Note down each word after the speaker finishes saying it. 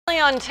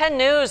on 10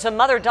 News, a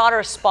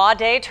mother-daughter spa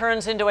day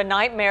turns into a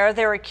nightmare.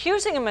 They're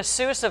accusing a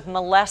masseuse of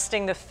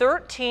molesting the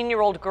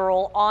 13-year-old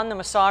girl on the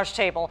massage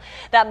table.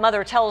 That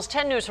mother tells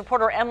 10 News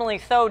reporter Emily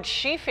Thode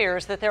she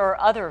fears that there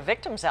are other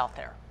victims out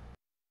there.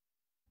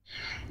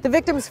 The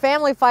victim's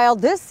family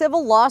filed this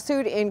civil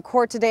lawsuit in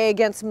court today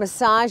against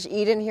Massage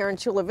Eden here in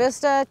Chula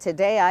Vista.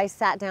 Today, I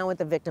sat down with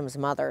the victim's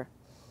mother.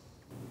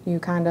 You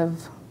kind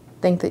of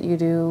think that you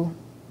do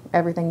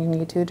everything you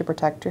need to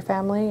protect your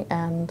family,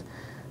 and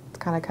it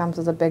kind of comes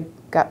as a big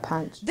gut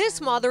punch. This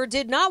mother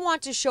did not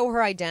want to show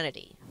her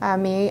identity.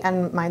 Me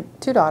and my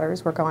two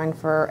daughters were going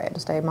for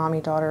just a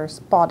mommy-daughter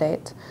spa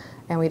date,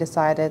 and we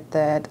decided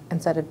that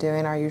instead of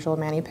doing our usual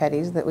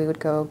mani-pedis that we would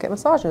go get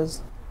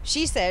massages.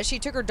 She says she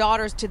took her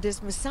daughters to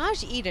this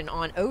Massage Eden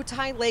on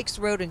Otay Lakes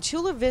Road in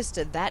Chula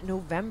Vista that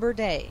November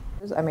day.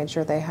 I made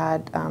sure they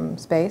had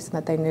space and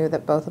that they knew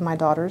that both of my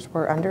daughters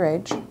were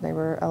underage. They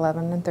were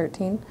 11 and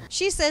 13.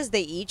 She says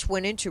they each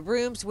went into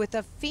rooms with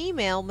a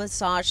female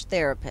massage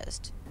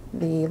therapist.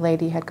 The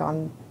lady had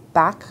gone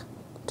back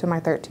to my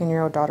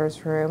 13-year-old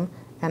daughter's room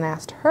and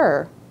asked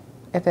her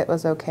if it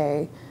was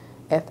okay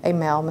if a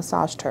male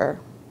massaged her.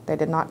 They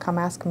did not come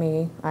ask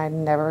me. I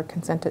never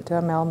consented to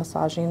a male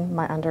massaging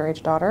my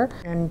underage daughter.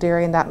 And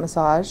during that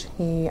massage,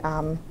 he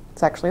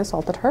sexually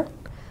assaulted her.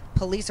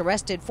 Police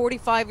arrested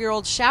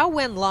 45-year-old Xiao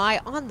Wen Lai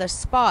on the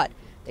spot.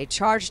 They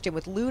charged him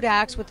with lewd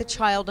acts with a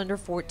child under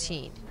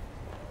 14.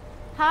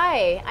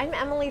 Hi, I'm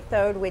Emily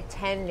Thode with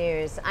 10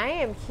 News. I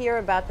am here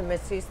about the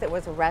masseuse that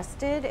was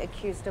arrested,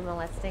 accused of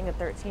molesting a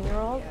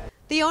 13-year-old.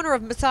 The owner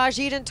of Massage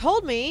Eden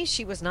told me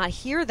she was not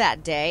here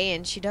that day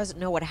and she doesn't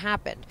know what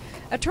happened.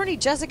 Attorney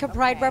Jessica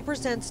Pride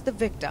represents the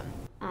victim.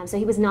 So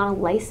he was not a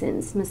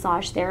licensed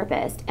massage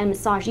therapist, and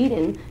Massage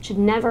Eden should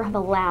never have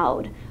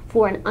allowed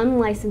for an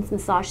unlicensed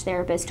massage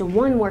therapist to,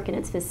 one, work in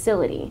its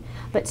facility,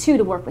 but two,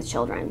 to work with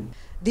children.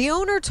 The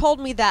owner told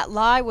me that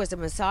Lai was a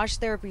massage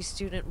therapy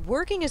student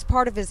working as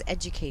part of his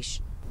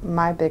education.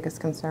 My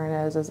biggest concern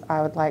is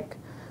I would like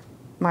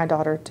my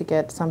daughter to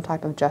get some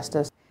type of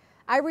justice.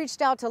 I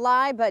reached out to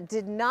Lai but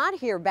did not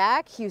hear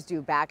back. He's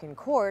due back in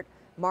court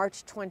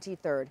March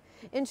 23rd.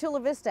 In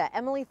Chula Vista,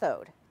 Emily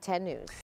Thode, 10 News.